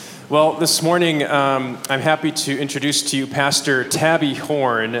Well, this morning, I'm happy to introduce to you Pastor Tabi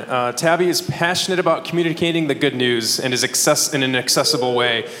Thorne. Tabi is passionate about communicating the good news and is in an accessible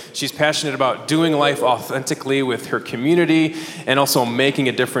way. She's passionate about doing life authentically with her community and also making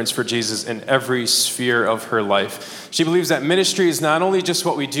a difference for Jesus in every sphere of her life. She believes that ministry is not only just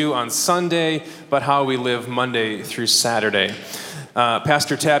what we do on Sunday, but how we live Monday through Saturday.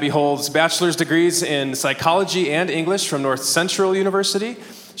 Pastor Tabi holds bachelor's degrees in psychology and English from North Central University.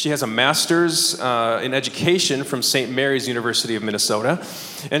 She has a master's in education from St. Mary's University of Minnesota,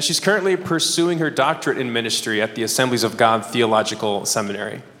 and she's currently pursuing her doctorate in ministry at the Assemblies of God Theological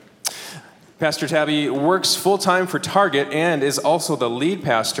Seminary. Pastor Tabi works full-time for Target and is also the lead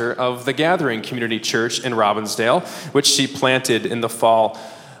pastor of the Gathering Community Church in Robbinsdale, which she planted in the fall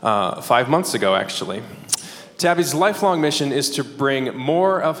 5 months ago, actually. Tabi's lifelong mission is to bring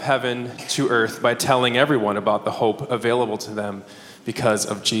more of heaven to earth by telling everyone about the hope available to them because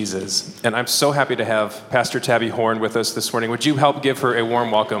of Jesus. And I'm so happy to have Pastor Tabi Thorne with us this morning. Would you help give her a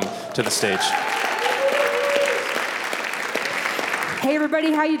warm welcome to the stage? Hey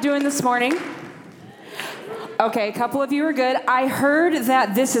everybody, how you doing this morning? Okay, a couple of you are good. I heard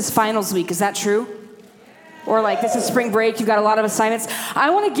that this is finals week. Is that true? Or like this is spring break, you've got a lot of assignments. I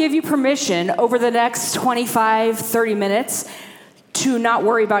want to give you permission over the next 25, 30 minutes to not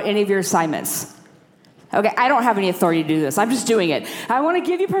worry about any of your assignments. Okay, I don't have any authority to do this. I'm just doing it. I want to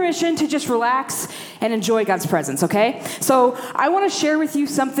give you permission to just relax and enjoy God's presence, okay? So I want to share with you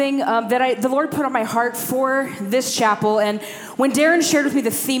something that the Lord put on my heart for this chapel. And when Darren shared with me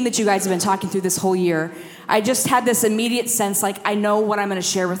the theme that you guys have been talking through this whole year, I just had this immediate sense like I know what I'm going to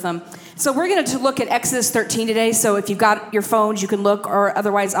share with them. So we're going to look at Exodus 13 today. So if you've got your phones, you can look, or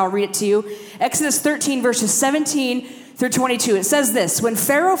otherwise I'll read it to you. Exodus 13, verses 17 through 22. It says this: When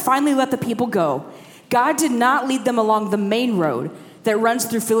Pharaoh finally let the people go, God did not lead them along the main road that runs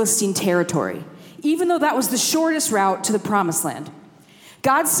through Philistine territory, even though that was the shortest route to the promised land.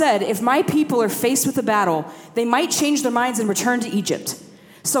 God said, if my people are faced with a battle, they might change their minds and return to Egypt.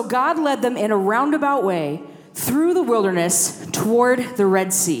 So God led them in a roundabout way through the wilderness toward the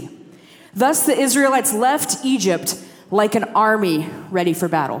Red Sea. Thus the Israelites left Egypt like an army ready for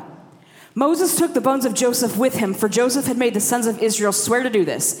battle. Moses took the bones of Joseph with him, for Joseph had made the sons of Israel swear to do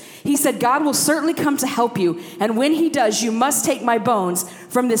this. He said, God will certainly come to help you, and when he does, you must take my bones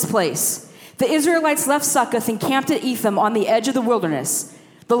from this place. The Israelites left Succoth and camped at Etham on the edge of the wilderness.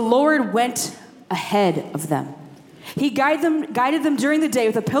 The Lord went ahead of them. He guided them during the day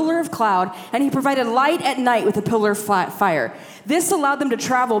with a pillar of cloud, and he provided light at night with a pillar of fire. This allowed them to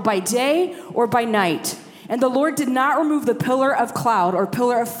travel by day or by night. And the Lord did not remove the pillar of cloud or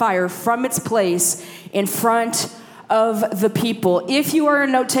pillar of fire from its place in front of the people. If you are a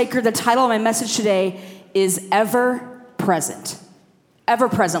note taker, the title of my message today is Ever Present. Ever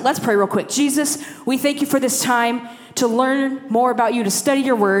Present. Let's pray real quick. Jesus, we thank you for this time to learn more about you, to study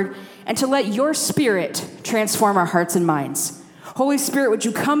your word, and to let your spirit transform our hearts and minds. Holy Spirit, would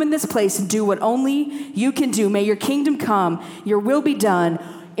you come in this place and do what only you can do? May your kingdom come, your will be done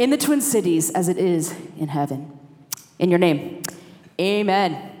in the Twin Cities as it is in heaven. In your name,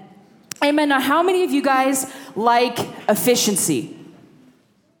 amen. Amen. Now, how many of you guys like efficiency?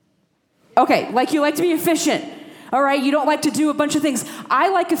 Okay, like you like to be efficient. All right, you don't like to do a bunch of things. I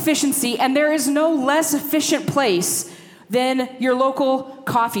like efficiency, and there is no less efficient place than your local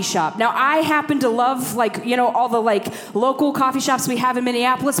coffee shop. Now, I happen to love, all the, local coffee shops we have in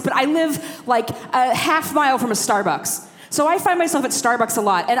Minneapolis, but I live, a half mile from a Starbucks. So I find myself at Starbucks a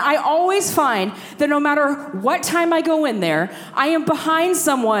lot, and I always find that no matter what time I go in there, I am behind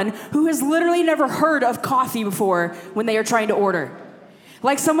someone who has literally never heard of coffee before when they are trying to order.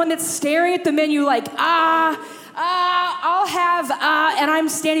 Like someone that's staring at the menu I'll have, and I'm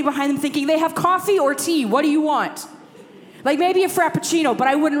standing behind them thinking, they have coffee or tea, what do you want? Like maybe a Frappuccino, but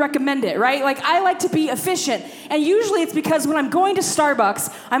I wouldn't recommend it, right? I like to be efficient, and usually it's because when I'm going to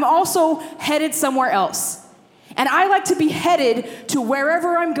Starbucks, I'm also headed somewhere else. And I like to be headed to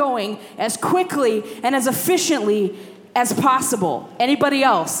wherever I'm going as quickly and as efficiently as possible. Anybody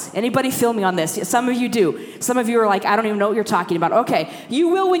else? Anybody feel me on this? Some of you do. Some of you are like, I don't even know what you're talking about. Okay, you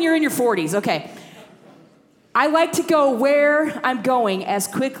will when you're in your 40s. Okay. I like to go where I'm going as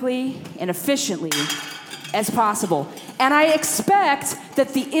quickly and efficiently as possible. And I expect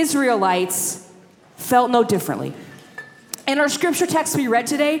that the Israelites felt no differently. In our scripture text we read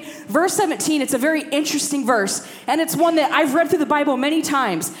today, verse 17, it's a very interesting verse, and it's one that I've read through the Bible many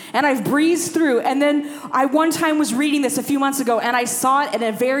times, and I've breezed through, and then I one time was reading this a few months ago, and I saw it in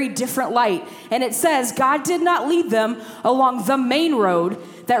a very different light, and it says, God did not lead them along the main road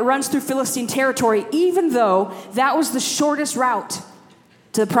that runs through Philistine territory, even though that was the shortest route.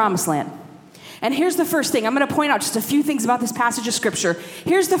 to the promised land. And here's the first thing. I'm going to point out just a few things about this passage of scripture.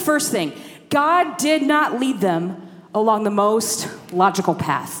 Here's the first thing. God did not lead them along the most logical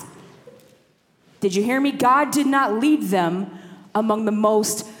path. Did you hear me? God did not lead them among the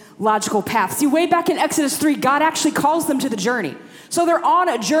most logical path. See, way back in Exodus 3, God actually calls them to the journey. So they're on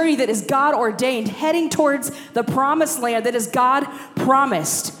a journey that is God ordained, heading towards the promised land that is God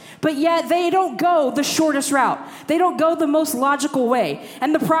promised. But yet they don't go the shortest route. They don't go the most logical way.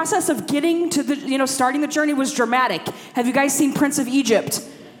 And the process of getting to the, starting the journey was dramatic. Have you guys seen Prince of Egypt?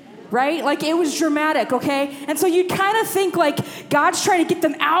 Right? Like, it was dramatic, okay? And so you kind of think like God's trying to get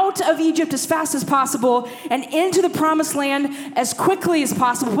them out of Egypt as fast as possible and into the promised land as quickly as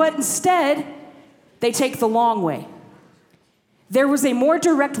possible. But instead, they take the long way. There was a more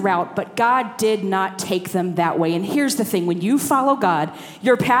direct route, but God did not take them that way. And here's the thing. When you follow God,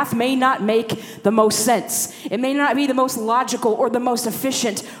 your path may not make the most sense. It may not be the most logical or the most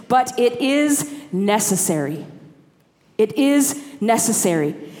efficient, but it is necessary. It is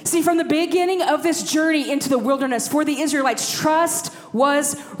necessary. See, from the beginning of this journey into the wilderness for the Israelites, trust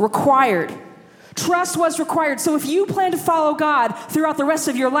was required. Trust was required. So if you plan to follow God throughout the rest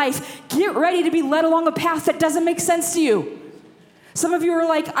of your life, get ready to be led along a path that doesn't make sense to you. Some of you are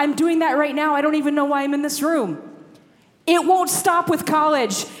like, I'm doing that right now. I don't even know why I'm in this room. It won't stop with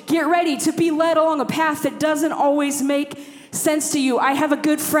college. Get ready to be led along a path that doesn't always make sense to you. I have a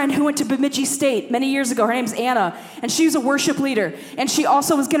good friend who went to Bemidji State many years ago. Her name's Anna, and she's a worship leader. And she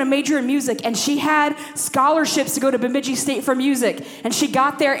also was going to major in music, and she had scholarships to go to Bemidji State for music. And she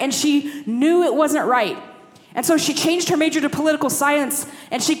got there, and she knew it wasn't right. And so she changed her major to political science,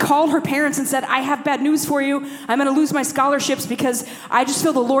 and she called her parents and said, I have bad news for you. I'm going to lose my scholarships because I just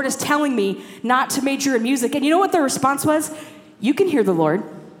feel the Lord is telling me not to major in music. And you know what their response was? You can hear the Lord.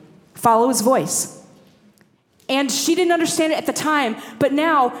 Follow his voice. And she didn't understand it at the time, but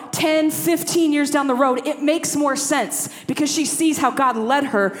now, 10, 15 years down the road, it makes more sense because she sees how God led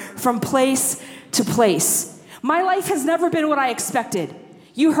her from place to place. My life has never been what I expected.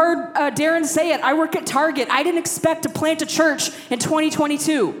 You heard Darren say it. I work at Target. I didn't expect to plant a church in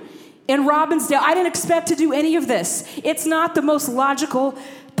 2022. In Robbinsdale, I didn't expect to do any of this. It's not the most logical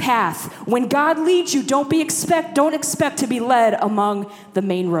path. When God leads you, don't expect to be led among the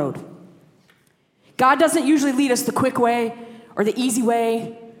main road. God doesn't usually lead us the quick way or the easy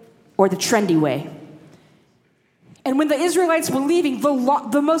way or the trendy way. And when the Israelites were leaving,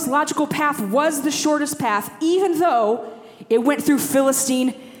 the most logical path was the shortest path, even though it went through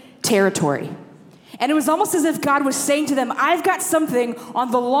Philistine territory. And it was almost as if God was saying to them, I've got something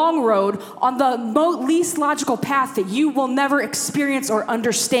on the long road, on the least logical path that you will never experience or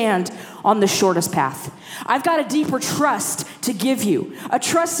understand on the shortest path. I've got a deeper trust to give you, a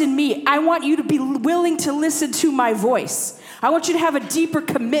trust in me. I want you to be willing to listen to my voice. I want you to have a deeper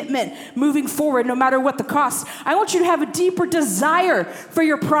commitment moving forward, no matter what the cost. I want you to have a deeper desire for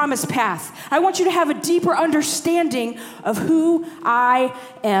your promised path. I want you to have a deeper understanding of who I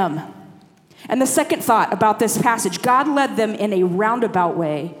am. And the second thought about this passage, God led them in a roundabout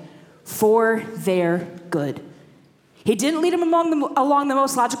way for their good. He didn't lead them along the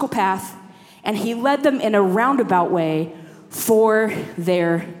most logical path, and he led them in a roundabout way for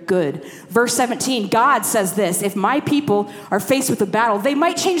their good. Verse 17, God says this, if my people are faced with a battle, they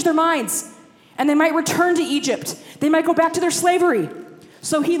might change their minds, and they might return to Egypt. They might go back to their slavery.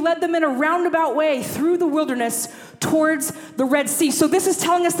 So he led them in a roundabout way through the wilderness towards the Red Sea. So this is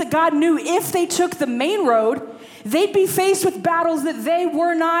telling us that God knew if they took the main road, they'd be faced with battles that they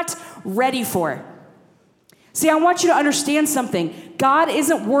were not ready for. See, I want you to understand something. God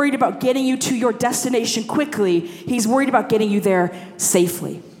isn't worried about getting you to your destination quickly. He's worried about getting you there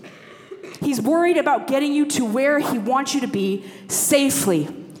safely. He's worried about getting you to where he wants you to be safely.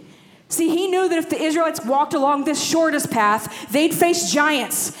 See, he knew that if the Israelites walked along this shortest path, they'd face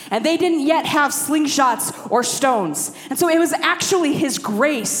giants, and they didn't yet have slingshots or stones. And so it was actually his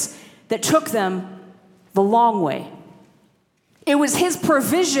grace that took them the long way. It was his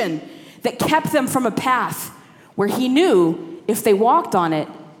provision that kept them from a path where he knew if they walked on it,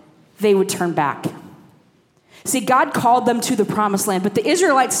 they would turn back. See, God called them to the promised land, but the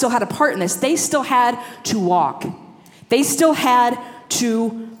Israelites still had a part in this. They still had to walk. They still had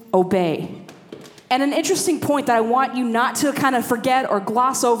to obey. And an interesting point that I want you not to kind of forget or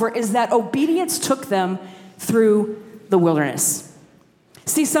gloss over is that obedience took them through the wilderness.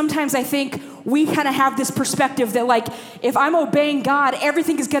 See, sometimes I think we kind of have this perspective that like, if I'm obeying God,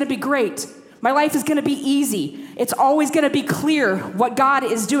 everything is going to be great. My life is going to be easy. It's always going to be clear what God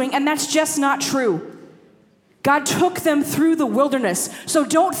is doing. And that's just not true. God took them through the wilderness. So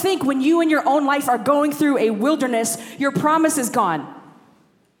don't think when you in your own life are going through a wilderness, your promise is gone.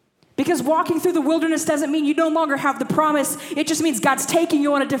 Because walking through the wilderness doesn't mean you no longer have the promise. It just means God's taking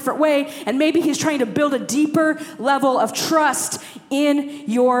you on a different way, and maybe he's trying to build a deeper level of trust in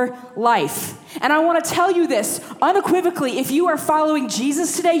your life. And I want to tell you this unequivocally, if you are following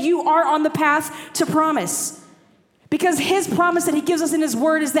Jesus today, you are on the path to promise. Because his promise that he gives us in his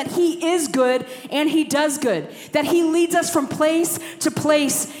word is that he is good and he does good. That he leads us from place to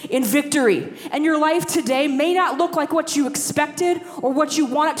place in victory. And your life today may not look like what you expected or what you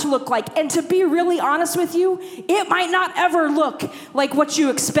want it to look like. And to be really honest with you, it might not ever look like what you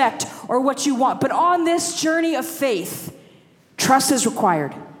expect or what you want. But on this journey of faith, trust is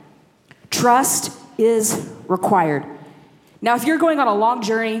required. Trust is required. Now, if you're going on a long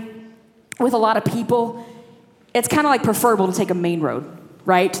journey with a lot of people, it's kind of like preferable to take a main road,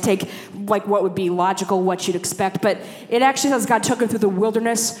 right? To take like what would be logical, what you'd expect. But it actually says God took him through the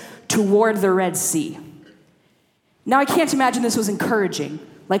wilderness toward the Red Sea. Now, I can't imagine this was encouraging.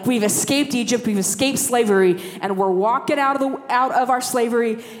 Like, we've escaped Egypt, we've escaped slavery, and we're walking out of our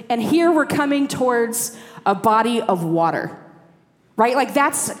slavery, and here we're coming towards a body of water. Right? Like,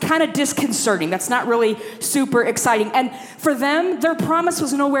 that's kind of disconcerting. That's not really super exciting. And for them, their promise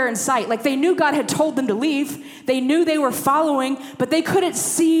was nowhere in sight. Like, they knew God had told them to leave. They knew they were following, but they couldn't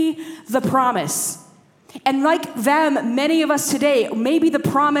see the promise. And like them, many of us today, maybe the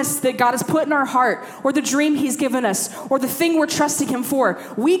promise that God has put in our heart, or the dream he's given us, or the thing we're trusting him for,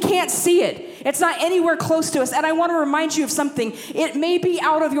 we can't see it. It's not anywhere close to us. And I want to remind you of something. It may be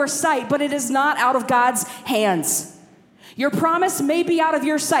out of your sight, but it is not out of God's hands. Your promise may be out of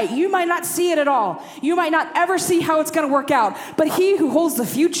your sight. You might not see it at all. You might not ever see how it's going to work out. But he who holds the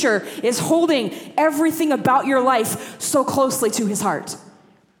future is holding everything about your life so closely to his heart.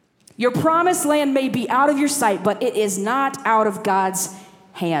 Your promised land may be out of your sight, but it is not out of God's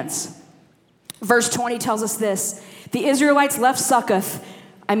hands. Verse 20 tells us this. The Israelites left Succoth.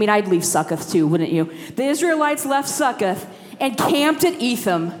 I mean, I'd leave Succoth too, wouldn't you? The Israelites left Succoth and camped at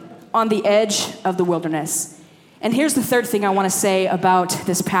Etham on the edge of the wilderness. And here's the third thing I want to say about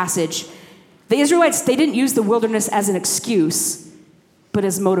this passage. The Israelites, they didn't use the wilderness as an excuse, but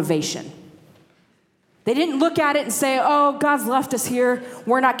as motivation. They didn't look at it and say, oh, God's left us here,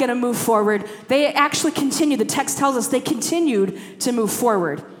 we're not going to move forward. They actually continued. The text tells us they continued to move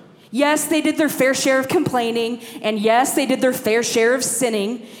forward. Yes, they did their fair share of complaining, and yes, they did their fair share of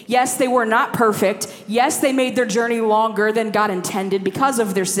sinning. Yes, they were not perfect. Yes, they made their journey longer than God intended because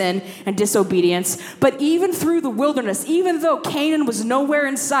of their sin and disobedience. But even through the wilderness, even though Canaan was nowhere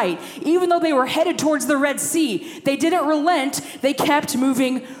in sight, even though they were headed towards the Red Sea, they didn't relent. They kept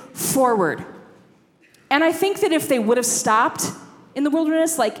moving forward. And I think that if they would have stopped in the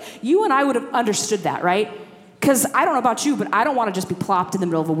wilderness, like, you and I would have understood that, right? Because I don't know about you, but I don't want to just be plopped in the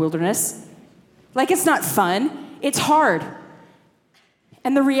middle of a wilderness. Like, it's not fun. It's hard.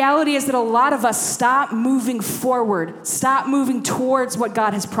 And the reality is that a lot of us stop moving forward, stop moving towards what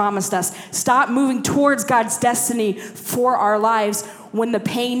God has promised us, stop moving towards God's destiny for our lives when the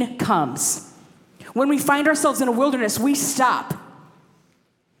pain comes. When we find ourselves in a wilderness, we stop.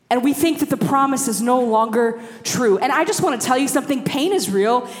 And we think that the promise is no longer true. And I just want to tell you something. Pain is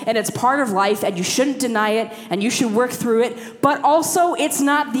real, and it's part of life, and you shouldn't deny it, and you should work through it. But also, it's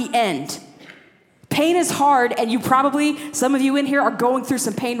not the end. Pain is hard, and you probably, some of you in here are going through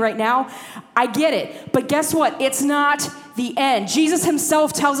some pain right now. I get it. But guess what? It's not the end. Jesus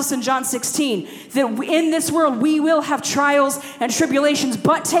himself tells us in John 16 that in this world we will have trials and tribulations,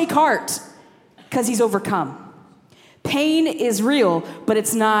 but take heart, because he's overcome. Pain is real, but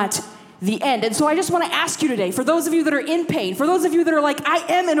it's not the end. And so I just want to ask you today, for those of you that are in pain, for those of you that are like, I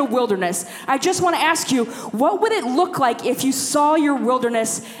am in a wilderness, I just want to ask you, what would it look like if you saw your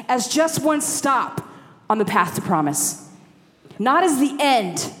wilderness as just one stop on the path to promise? Not as the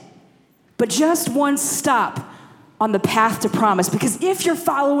end, but just one stop on the path to promise. Because if you're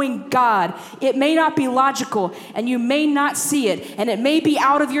following God, it may not be logical, and you may not see it, and it may be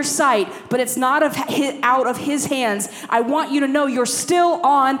out of your sight, but it's not out of his hands. I want you to know you're still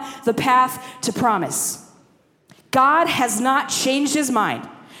on the path to promise. God has not changed his mind.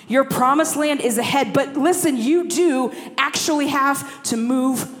 Your promised land is ahead, but listen, you do actually have to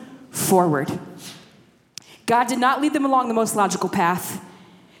move forward. God did not lead them along the most logical path.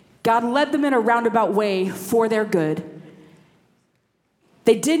 God led them in a roundabout way for their good.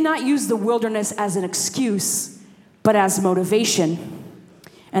 They did not use the wilderness as an excuse, but as motivation.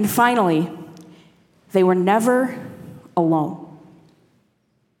 And finally, they were never alone.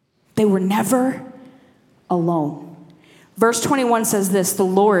 They were never alone. Verse 21 says this, the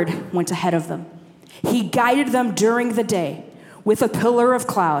Lord went ahead of them. He guided them during the day with a pillar of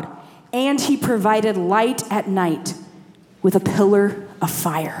cloud, and he provided light at night with a pillar of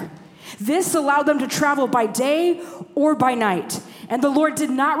fire. This allowed them to travel by day or by night. And the Lord did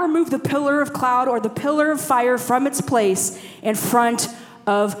not remove the pillar of cloud or the pillar of fire from its place in front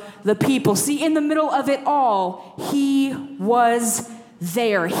of the people. See, in the middle of it all, he was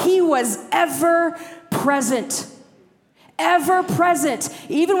there. He was ever present. Ever present.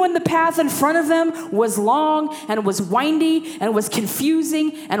 Even when the path in front of them was long and was windy and was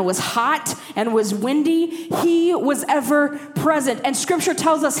confusing and was hot and was windy, he was ever present. And scripture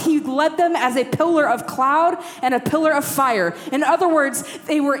tells us he led them as a pillar of cloud and a pillar of fire. In other words,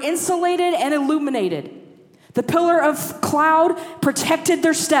 they were insulated and illuminated. The pillar of cloud protected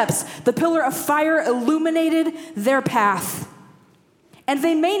their steps. The pillar of fire illuminated their path. And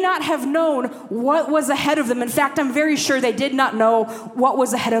they may not have known what was ahead of them. In fact, I'm very sure they did not know what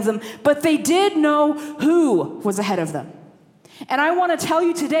was ahead of them, but they did know who was ahead of them. And I want to tell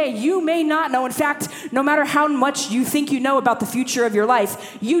you today, you may not know. In fact, no matter how much you think you know about the future of your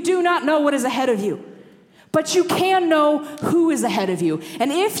life, you do not know what is ahead of you. But you can know who is ahead of you. And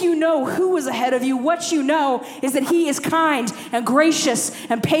if you know who is ahead of you, what you know is that he is kind and gracious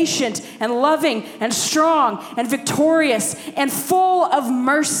and patient and loving and strong and victorious and full of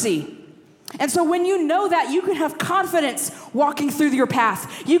mercy. And so when you know that, you can have confidence walking through your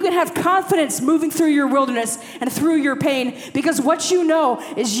path. You can have confidence moving through your wilderness and through your pain, because what you know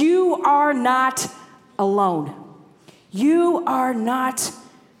is you are not alone. You are not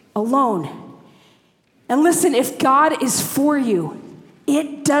alone. And listen, if God is for you,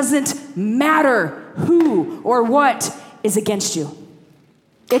 it doesn't matter who or what is against you.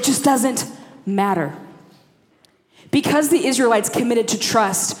 It just doesn't matter. Because the Israelites committed to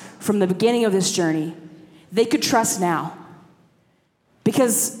trust from the beginning of this journey, they could trust now.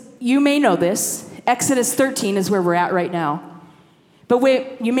 Because you may know this, Exodus 13 is where we're at right now. But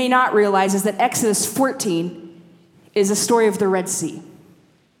what you may not realize is that Exodus 14 is a story of the Red Sea.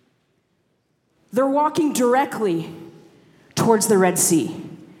 They're walking directly towards the Red Sea,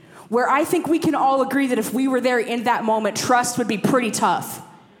 where I think we can all agree that if we were there in that moment, trust would be pretty tough.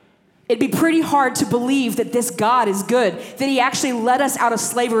 It'd be pretty hard to believe that this God is good, that he actually led us out of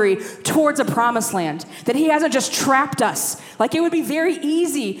slavery towards a promised land, that he hasn't just trapped us. Like, it would be very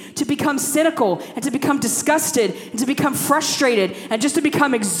easy to become cynical and to become disgusted and to become frustrated and just to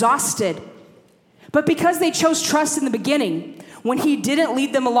become exhausted. But because they chose trust in the beginning, when he didn't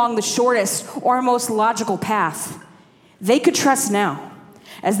lead them along the shortest or most logical path, they could trust now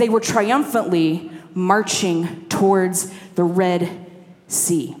as they were triumphantly marching towards the Red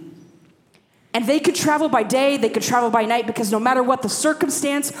Sea. And they could travel by day, they could travel by night, because no matter what the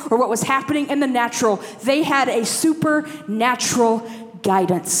circumstance or what was happening in the natural, they had a supernatural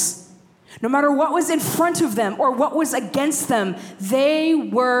guidance. No matter what was in front of them or what was against them, they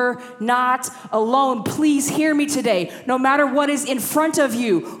were not alone. Please hear me today. No matter what is in front of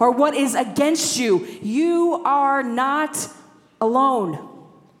you or what is against you, you are not alone.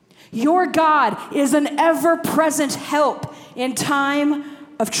 Your God is an ever-present help in time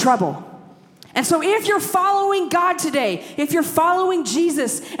of trouble. And so if you're following God today, if you're following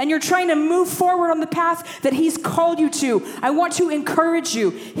Jesus and you're trying to move forward on the path that he's called you to, I want to encourage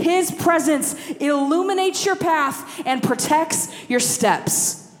you. His presence illuminates your path and protects your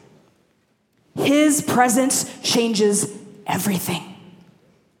steps. His presence changes everything.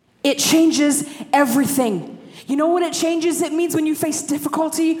 It changes everything. You know what it changes? It means when you face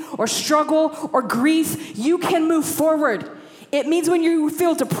difficulty or struggle or grief, you can move forward. It means when you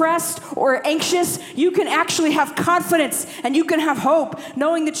feel depressed or anxious, you can actually have confidence and you can have hope,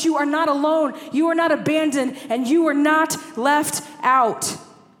 knowing that you are not alone, you are not abandoned, and you are not left out.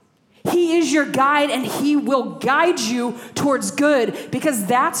 He is your guide, and he will guide you towards good, because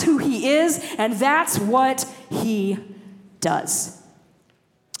that's who he is and that's what he does.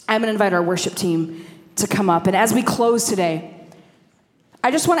 I'm going to invite our worship team to come up. And as we close today,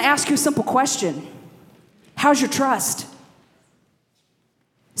 I just want to ask you a simple question. How's your trust?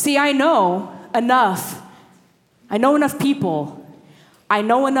 See, I know enough people, I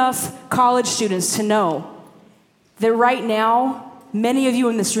know enough college students to know that right now, many of you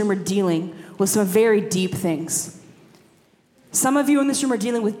in this room are dealing with some very deep things. Some of you in this room are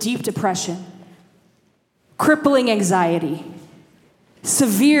dealing with deep depression, crippling anxiety,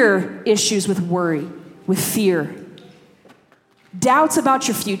 severe issues with worry, with fear, doubts about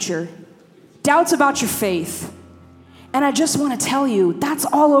your future, doubts about your faith. And I just want to tell you, that's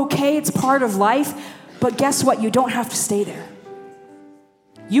all okay. It's part of life. But guess what? You don't have to stay there.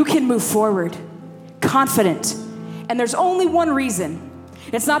 You can move forward, confident. And there's only one reason.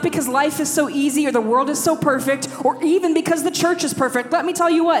 It's not because life is so easy or the world is so perfect or even because the church is perfect. Let me tell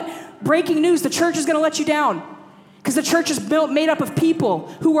you what, breaking news, the church is going to let you down. Because the church is made up of people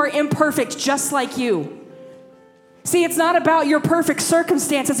who are imperfect just like you. See, it's not about your perfect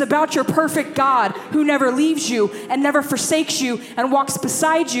circumstance. It's about your perfect God who never leaves you and never forsakes you and walks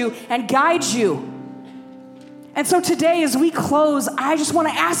beside you and guides you. And so today, as we close, I just want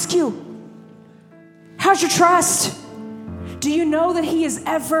to ask you, how's your trust? Do you know that he is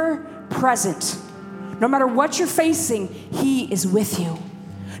ever present? No matter what you're facing, he is with you.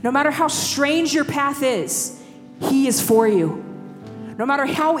 No matter how strange your path is, he is for you. No matter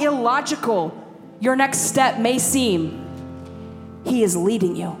how illogical your next step may seem, he is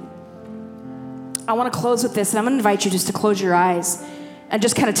leading you. I want to close with this, and I'm going to invite you just to close your eyes and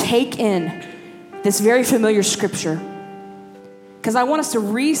just kind of take in this very familiar scripture, because I want us to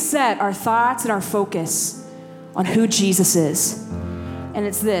reset our thoughts and our focus on who Jesus is. And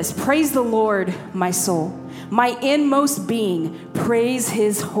it's this: praise the Lord, my soul. My inmost being, praise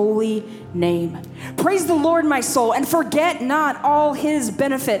his holy name. Praise the Lord, my soul, and forget not all his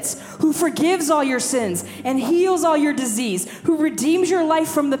benefits, who forgives all your sins and heals all your disease, who redeems your life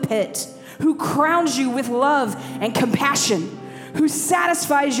from the pit, who crowns you with love and compassion, who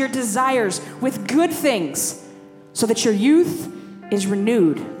satisfies your desires with good things, so that your youth is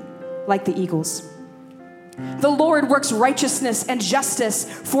renewed like the eagles. The Lord works righteousness and justice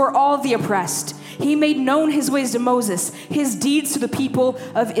for all the oppressed. He made known his ways to Moses, his deeds to the people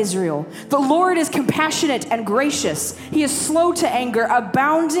of Israel. The Lord is compassionate and gracious. He is slow to anger,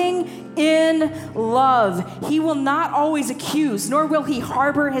 abounding in love. He will not always accuse, nor will he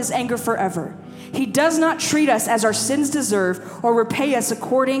harbor his anger forever. He does not treat us as our sins deserve or repay us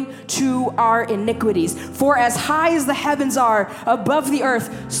according to our iniquities. For as high as the heavens are above the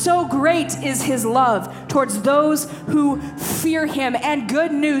earth, so great is his love towards those who fear him. And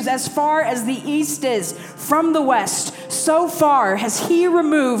good news, as far as the east is from the west, so far has he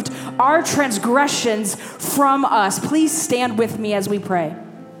removed our transgressions from us. Please stand with me as we pray.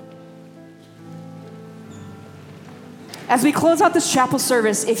 As we close out this chapel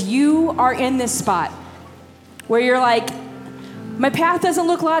service, if you are in this spot where you're like, my path doesn't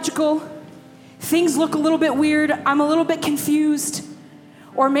look logical, things look a little bit weird, I'm a little bit confused,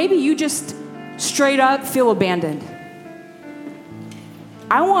 or maybe you just straight up feel abandoned,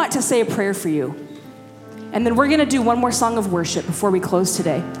 I want to say a prayer for you. And then we're going to do one more song of worship before we close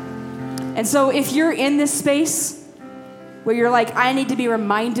today. And so if you're in this space where you're like, I need to be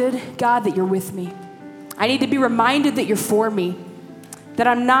reminded, God, that you're with me. I need to be reminded that you're for me, that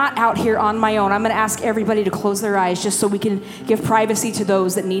I'm not out here on my own. I'm going to ask everybody to close their eyes just so we can give privacy to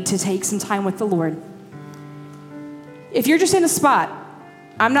those that need to take some time with the Lord. If you're just in a spot,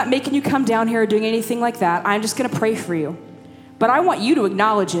 I'm not making you come down here or doing anything like that. I'm just going to pray for you. But I want you to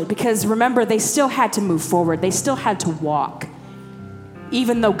acknowledge it, because remember, they still had to move forward. They still had to walk.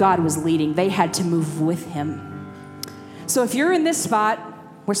 Even though God was leading, they had to move with him. So if you're in this spot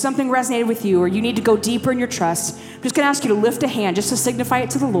where something resonated with you, or you need to go deeper in your trust, I'm just going to ask you to lift a hand just to signify it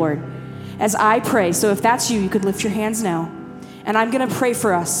to the Lord as I pray. So if that's you, you could lift your hands now. And I'm going to pray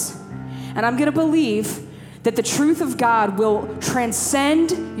for us. And I'm going to believe that the truth of God will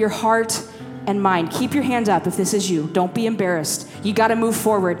transcend your heart and mind. Keep your hand up if this is you. Don't be embarrassed. You got to move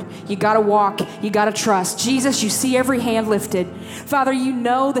forward. You got to walk. You got to trust. Jesus, you see every hand lifted. Father, you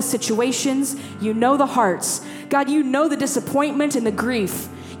know the situations. You know the hearts. God, you know the disappointment and the grief.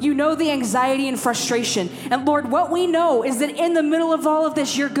 You know the anxiety and frustration. And Lord, what we know is that in the middle of all of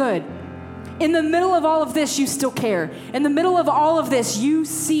this, you're good. In the middle of all of this, you still care. In the middle of all of this, you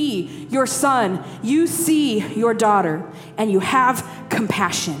see your son. You see your daughter. And you have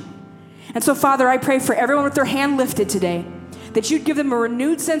compassion. And so, Father, I pray for everyone with their hand lifted today, that you'd give them a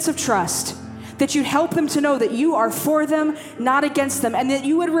renewed sense of trust, that you'd help them to know that you are for them, not against them, and that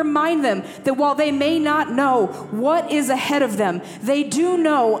you would remind them that while they may not know what is ahead of them, they do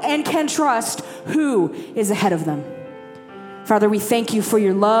know and can trust who is ahead of them. Father, we thank you for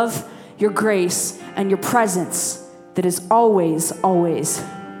your love, your grace, and your presence that is always, always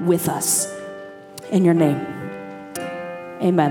with us. In your name, amen.